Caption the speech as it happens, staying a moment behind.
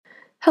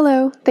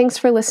Hello, thanks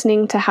for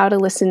listening to How to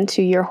Listen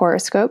to Your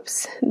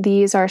Horoscopes.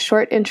 These are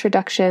short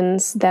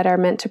introductions that are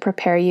meant to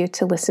prepare you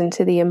to listen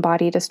to the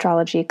Embodied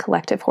Astrology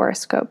Collective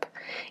Horoscope.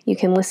 You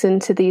can listen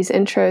to these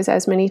intros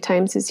as many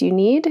times as you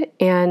need,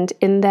 and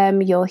in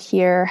them you'll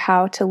hear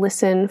how to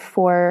listen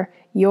for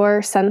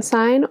your sun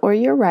sign or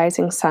your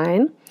rising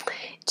sign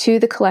to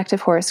the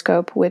collective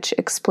horoscope, which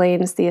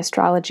explains the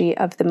astrology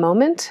of the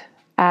moment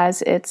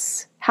as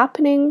it's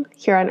happening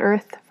here on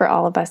Earth for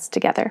all of us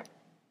together.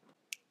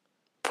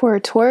 For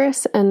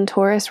Taurus and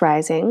Taurus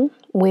rising,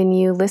 when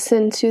you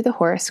listen to the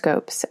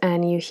horoscopes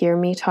and you hear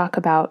me talk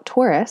about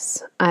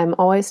Taurus, I'm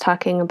always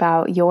talking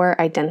about your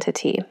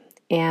identity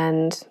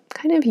and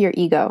kind of your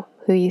ego,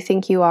 who you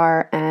think you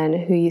are and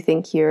who you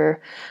think you're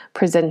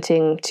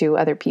presenting to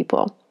other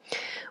people.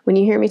 When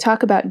you hear me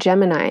talk about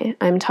Gemini,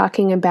 I'm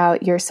talking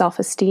about your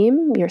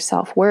self-esteem, your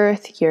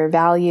self-worth, your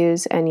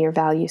values, and your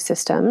value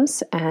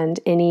systems, and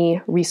any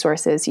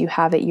resources you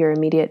have at your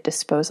immediate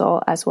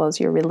disposal, as well as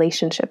your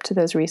relationship to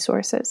those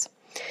resources.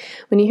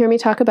 When you hear me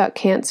talk about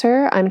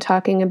Cancer, I'm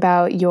talking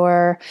about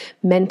your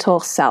mental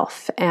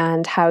self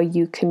and how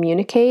you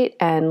communicate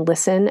and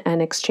listen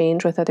and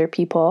exchange with other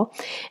people.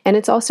 And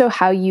it's also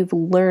how you've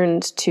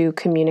learned to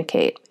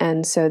communicate.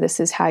 And so this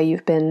is how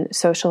you've been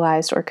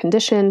socialized or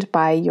conditioned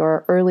by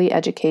your early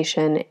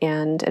education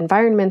and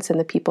environments and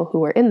the people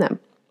who are in them.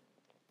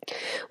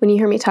 When you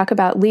hear me talk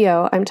about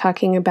Leo, I'm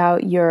talking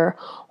about your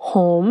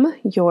home,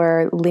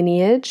 your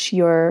lineage,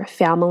 your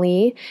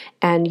family,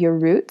 and your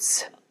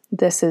roots.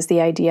 This is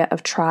the idea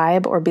of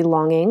tribe or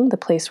belonging, the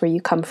place where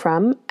you come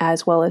from,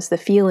 as well as the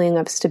feeling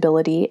of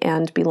stability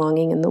and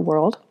belonging in the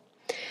world.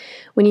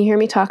 When you hear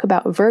me talk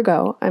about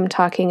Virgo, I'm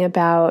talking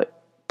about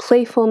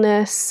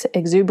playfulness,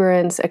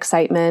 exuberance,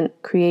 excitement,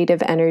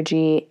 creative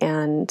energy,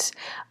 and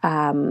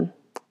kind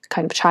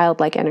of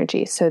childlike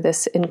energy. So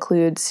this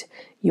includes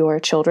your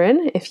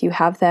children, if you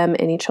have them,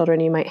 any children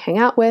you might hang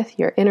out with,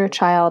 your inner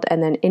child,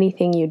 and then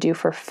anything you do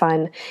for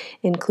fun,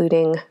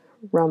 including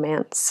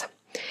romance.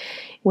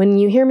 When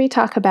you hear me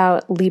talk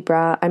about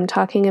Libra, I'm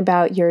talking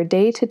about your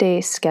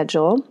day-to-day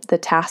schedule, the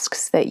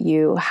tasks that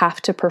you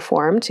have to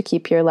perform to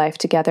keep your life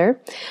together.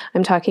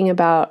 I'm talking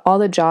about all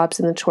the jobs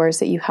and the chores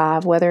that you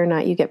have, whether or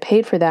not you get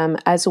paid for them,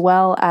 as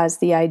well as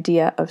the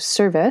idea of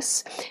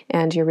service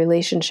and your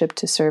relationship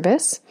to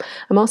service.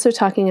 I'm also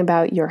talking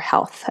about your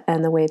health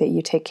and the way that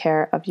you take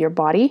care of your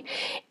body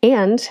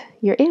and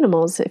your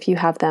animals, if you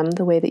have them,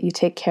 the way that you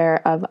take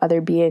care of other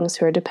beings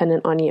who are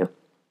dependent on you.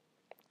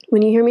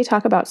 When you hear me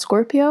talk about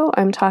Scorpio,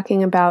 I'm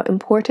talking about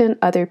important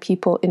other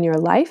people in your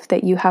life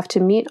that you have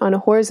to meet on a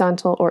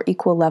horizontal or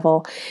equal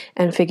level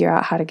and figure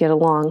out how to get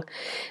along.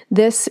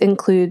 This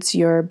includes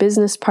your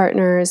business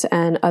partners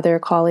and other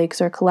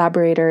colleagues or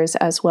collaborators,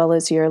 as well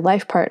as your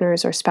life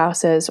partners or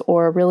spouses,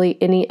 or really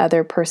any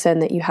other person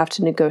that you have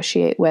to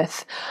negotiate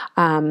with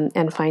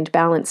and find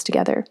balance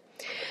together.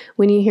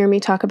 When you hear me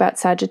talk about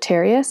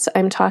Sagittarius,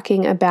 I'm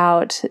talking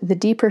about the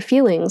deeper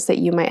feelings that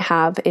you might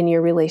have in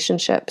your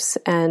relationships.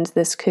 And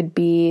this could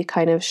be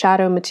kind of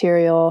shadow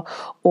material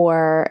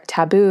or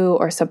taboo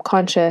or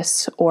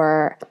subconscious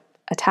or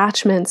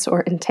attachments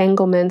or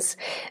entanglements.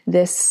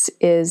 This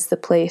is the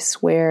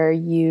place where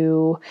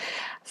you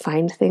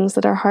find things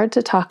that are hard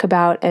to talk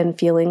about and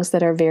feelings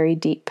that are very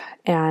deep.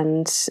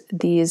 And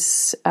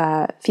these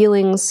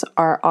feelings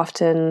are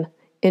often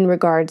in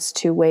regards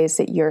to ways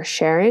that you're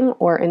sharing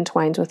or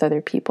entwined with other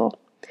people.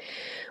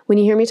 When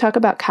you hear me talk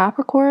about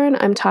Capricorn,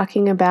 I'm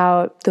talking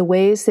about the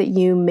ways that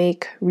you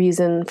make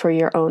reason for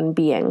your own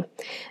being,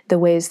 the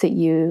ways that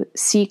you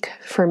seek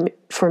for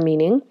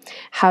meaning,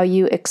 how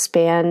you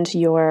expand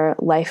your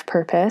life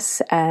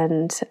purpose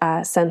and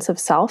sense of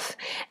self,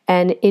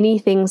 and any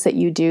things that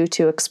you do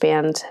to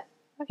expand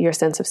your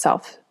sense of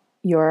self.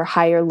 Your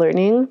higher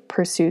learning,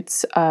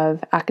 pursuits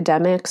of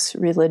academics,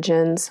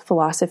 religions,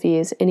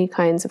 philosophies, any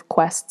kinds of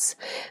quests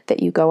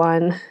that you go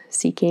on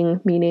seeking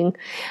meaning,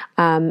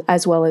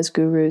 as well as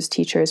gurus,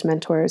 teachers,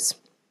 mentors,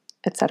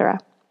 etc.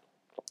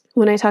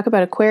 When I talk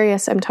about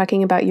Aquarius, I'm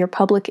talking about your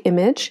public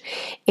image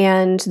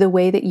and the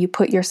way that you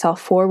put yourself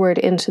forward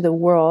into the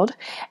world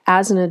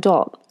as an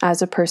adult,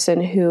 as a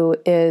person who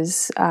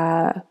is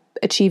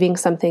achieving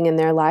something in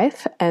their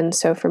life. And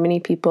so for many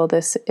people,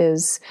 this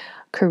is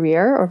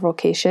career or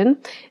vocation.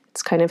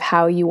 It's kind of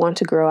how you want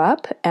to grow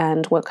up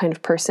and what kind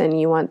of person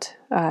you want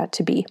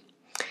to be.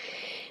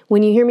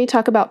 When you hear me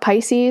talk about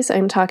Pisces,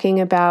 I'm talking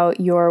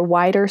about your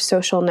wider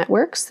social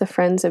networks, the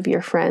friends of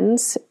your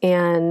friends,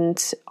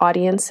 and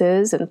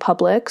audiences and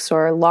publics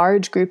or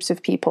large groups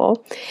of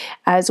people,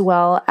 as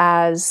well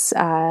as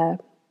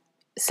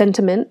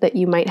sentiment that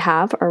you might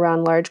have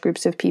around large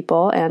groups of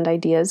people and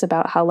ideas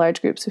about how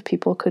large groups of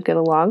people could get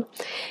along.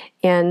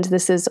 And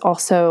this is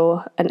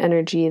also an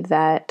energy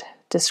that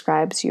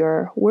describes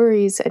your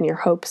worries and your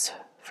hopes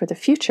for the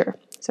future.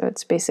 So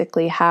it's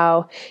basically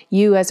how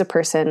you as a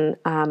person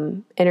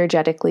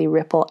energetically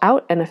ripple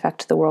out and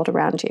affect the world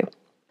around you.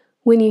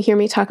 When you hear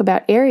me talk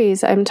about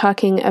Aries, I'm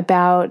talking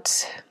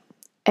about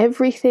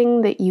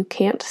everything that you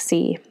can't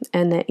see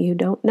and that you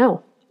don't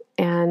know.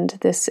 And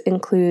this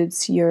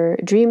includes your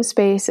dream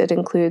space, it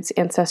includes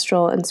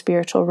ancestral and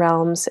spiritual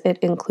realms, it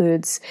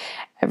includes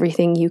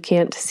everything you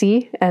can't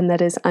see and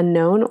that is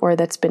unknown or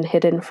that's been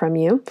hidden from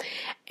you.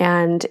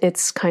 And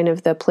it's kind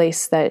of the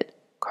place that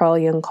Carl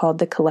Jung called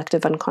the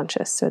collective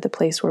unconscious, so the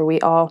place where we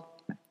all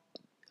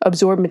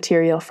absorb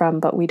material from,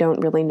 but we don't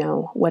really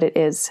know what it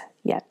is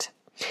yet.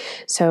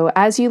 So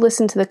as you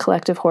listen to the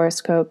collective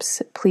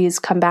horoscopes, please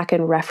come back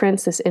and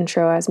reference this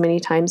intro as many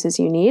times as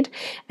you need.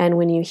 And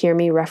when you hear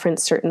me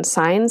reference certain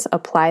signs,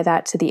 apply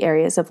that to the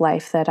areas of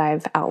life that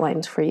I've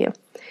outlined for you.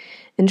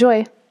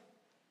 Enjoy!